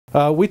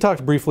We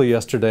talked briefly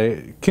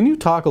yesterday. Can you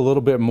talk a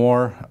little bit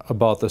more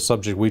about the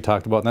subject we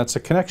talked about, and that's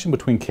the connection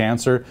between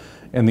cancer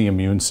and the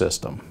immune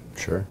system?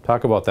 Sure.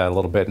 Talk about that a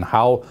little bit and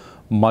how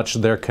much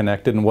they're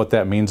connected and what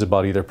that means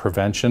about either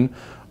prevention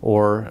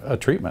or a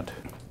treatment.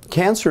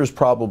 Cancer is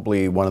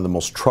probably one of the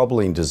most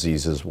troubling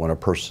diseases when a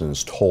person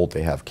is told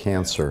they have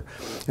cancer.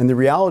 And the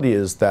reality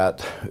is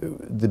that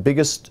the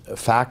biggest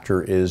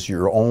factor is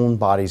your own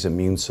body's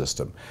immune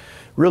system.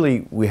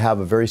 Really, we have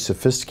a very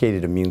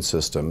sophisticated immune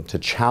system to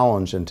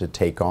challenge and to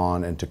take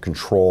on and to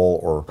control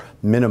or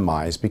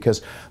minimize,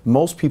 because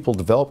most people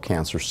develop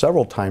cancer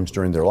several times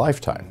during their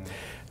lifetime.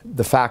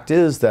 The fact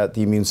is that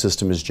the immune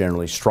system is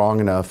generally strong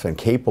enough and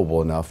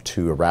capable enough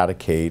to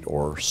eradicate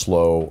or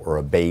slow or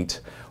abate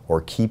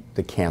or keep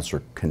the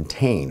cancer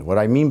contained. What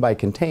I mean by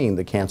contained,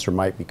 the cancer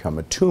might become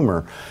a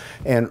tumor.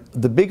 And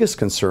the biggest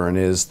concern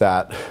is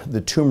that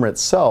the tumor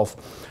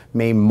itself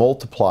may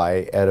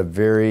multiply at a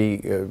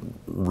very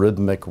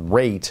rhythmic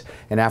rate,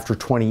 and after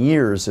 20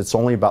 years it's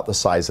only about the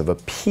size of a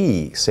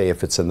pea, say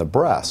if it's in the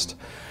breast.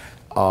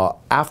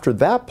 After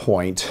that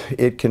point,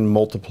 it can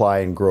multiply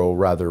and grow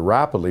rather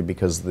rapidly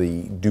because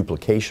the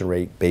duplication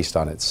rate based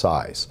on its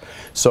size.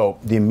 So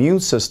the immune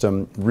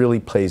system really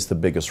plays the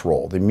biggest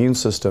role. The immune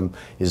system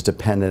is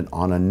dependent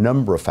on a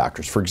number of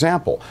factors. For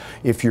example,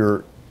 if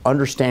you're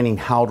understanding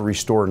how to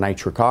restore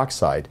nitric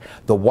oxide,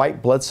 the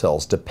white blood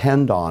cells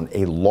depend on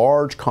a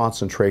large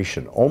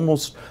concentration,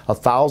 almost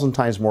 1,000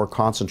 times more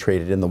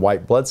concentrated in the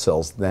white blood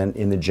cells than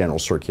in the general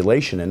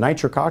circulation. And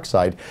nitric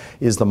oxide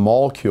is the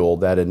molecule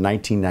that in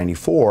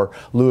 1994,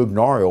 Lou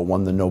Ignario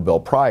won the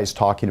Nobel Prize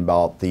talking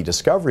about the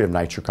discovery of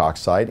nitric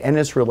oxide and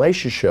its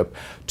relationship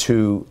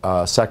to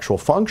sexual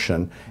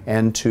function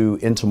and to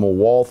intimal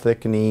wall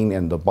thickening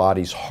and the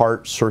body's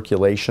heart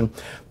circulation.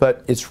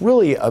 But it's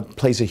really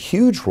plays a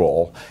huge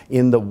role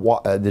in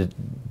the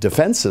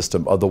defense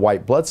system of the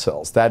white blood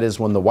cells. That is,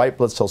 when the white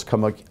blood cells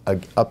come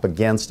up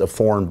against a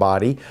foreign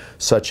body,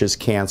 such as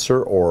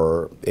cancer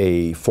or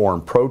a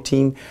foreign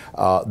protein,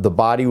 the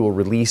body will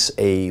release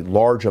a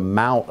large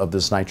amount of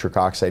this nitric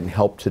oxide and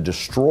help to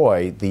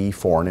destroy the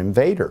foreign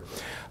invader.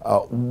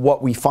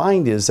 What we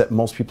find is that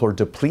most people are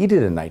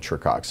depleted in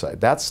nitric oxide.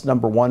 That's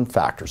number one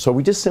factor. So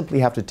we just simply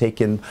have to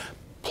take in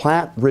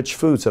plant-rich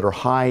foods that are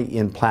high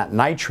in plant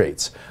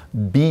nitrates.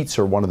 Beets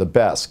are one of the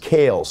best.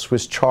 Kale,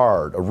 Swiss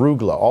chard,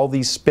 arugula, all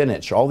these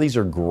spinach, all these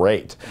are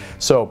great.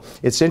 So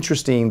it's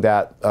interesting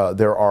that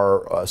there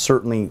are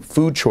certainly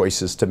food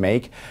choices to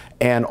make,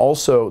 and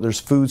also there's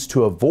foods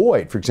to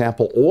avoid. For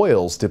example,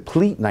 oils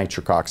deplete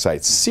nitric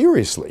oxide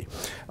seriously.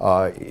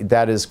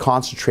 That is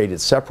concentrated,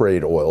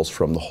 separated oils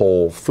from the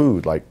whole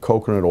food, like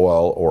coconut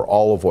oil or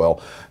olive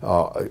oil.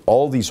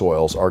 All these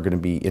oils are going to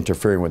be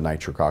interfering with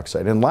nitric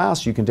oxide. And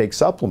last, you can take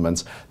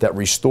supplements that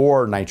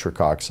restore nitric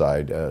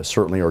oxide,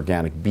 certainly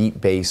organic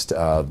beet-based,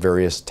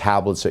 various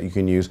tablets that you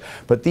can use.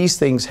 But these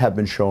things have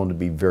been shown to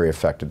be very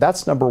effective.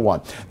 That's number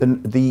one.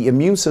 The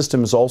immune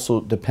system is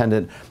also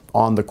dependent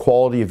on the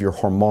quality of your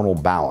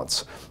hormonal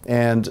balance.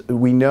 And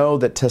we know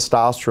that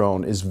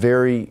testosterone is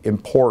very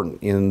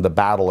important in the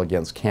battle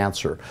against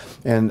cancer.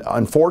 And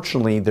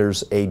unfortunately,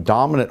 there's a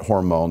dominant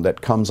hormone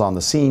that comes on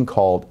the scene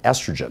called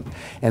estrogen.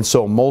 And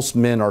so most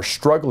men are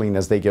struggling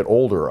as they get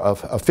older. A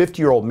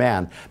 50-year-old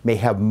man may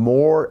have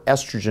more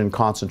estrogen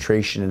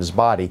concentration in his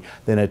body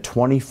than a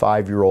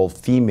 25-year-old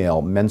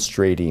female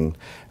menstruating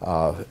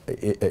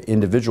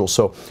individual.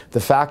 So the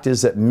fact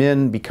is that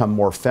men become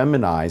more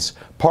feminized,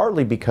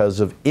 partly because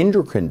of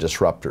endocrine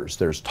disruptors.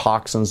 There's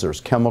toxins, there's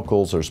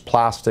chemicals, there's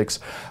plastics,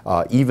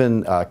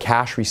 even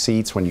cash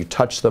receipts, when you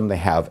touch them, they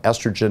have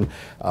estrogen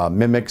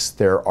mimics.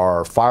 There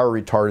are fire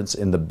retardants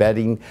in the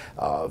bedding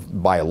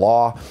by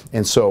law.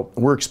 And so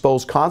we're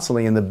exposed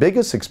constantly, and the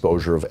biggest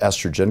exposure of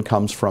estrogen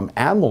comes from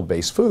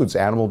animal-based foods.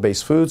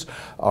 Animal-based foods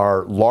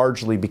are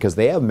largely, because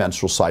they have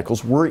menstrual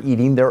cycles, we're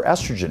eating their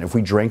estrogen. If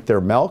we drink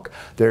their milk,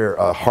 their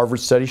Harvard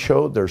study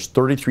showed there's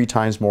 33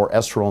 times more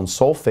estrol and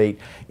sulfate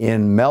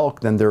in milk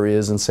than there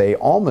is in, say,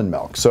 almond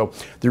milk. So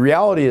the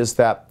reality is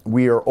that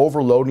we are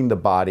overloading the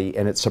body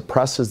and it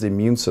suppresses the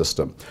immune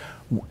system.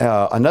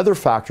 Another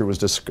factor was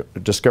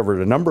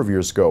discovered a number of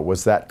years ago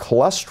was that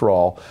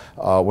cholesterol,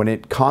 when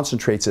it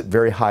concentrates at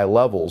very high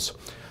levels,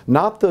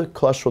 not the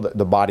cholesterol that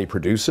the body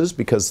produces,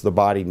 because the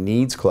body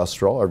needs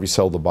cholesterol, every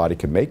cell of the body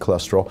can make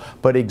cholesterol,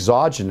 but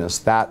exogenous,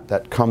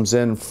 that comes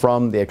in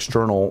from the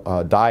external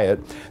diet,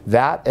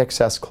 that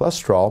excess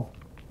cholesterol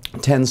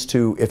tends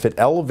to, if it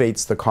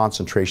elevates the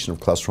concentration of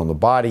cholesterol in the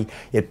body,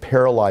 it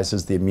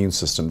paralyzes the immune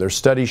system. There's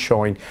studies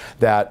showing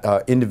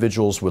that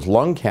individuals with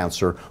lung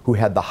cancer who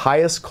had the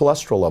highest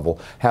cholesterol level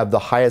have the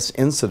highest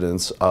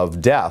incidence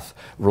of death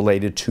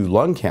related to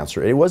lung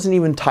cancer. It wasn't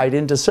even tied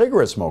into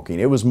cigarette smoking.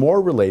 It was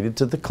more related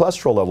to the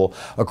cholesterol level,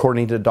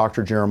 according to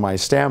Dr. Jeremiah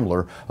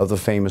Stamler of the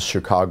famous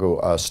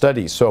Chicago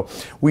studies. So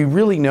we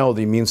really know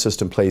the immune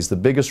system plays the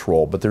biggest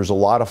role, but there's a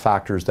lot of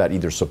factors that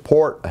either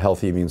support a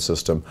healthy immune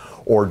system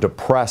or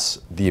depress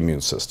the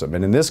immune system.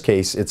 And in this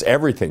case, it's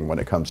everything when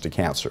it comes to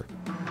cancer.